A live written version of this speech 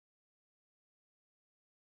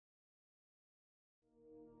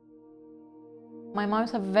My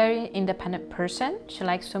mom's a very independent person. She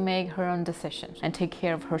likes to make her own decisions and take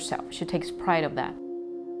care of herself. She takes pride of that.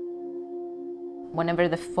 Whenever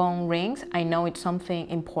the phone rings, I know it's something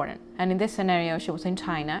important. And in this scenario, she was in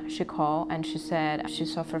China. She called and she said she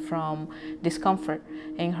suffered from discomfort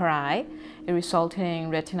in her eye. It resulted in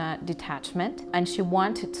retinal detachment, and she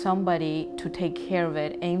wanted somebody to take care of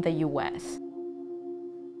it in the US.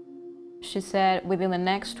 She said within the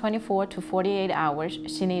next 24 to 48 hours,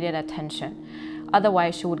 she needed attention.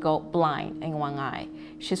 Otherwise, she would go blind in one eye.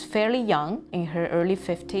 She's fairly young, in her early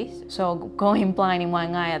 50s, so going blind in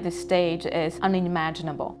one eye at this stage is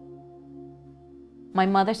unimaginable. My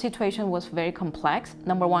mother's situation was very complex.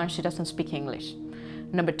 Number one, she doesn't speak English.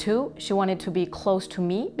 Number two, she wanted to be close to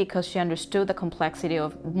me because she understood the complexity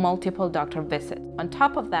of multiple doctor visits. On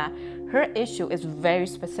top of that, her issue is very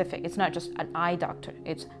specific. It's not just an eye doctor,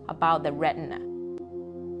 it's about the retina.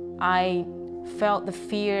 I felt the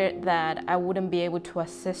fear that I wouldn't be able to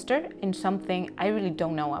assist her in something I really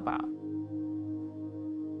don't know about.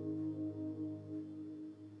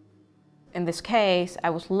 In this case, I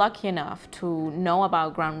was lucky enough to know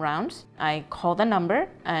about ground rounds. I called the number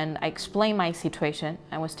and I explained my situation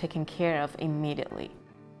and was taken care of immediately.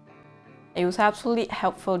 It was absolutely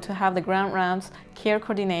helpful to have the ground rounds, care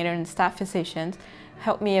coordinator and staff physicians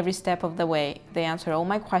help me every step of the way. They answered all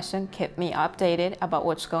my questions, kept me updated about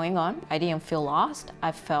what's going on. I didn't feel lost.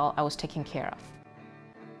 I felt I was taken care of.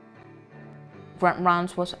 Ground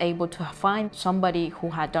rounds was able to find somebody who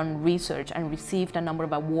had done research and received a number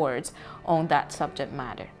of awards on that subject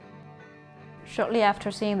matter. Shortly after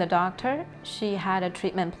seeing the doctor, she had a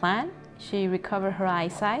treatment plan. She recovered her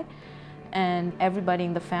eyesight, and everybody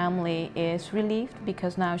in the family is relieved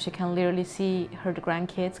because now she can literally see her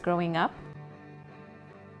grandkids growing up.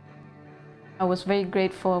 I was very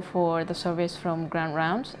grateful for the service from Ground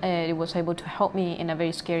Rounds. It was able to help me in a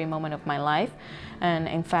very scary moment of my life, and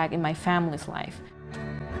in fact in my family's life.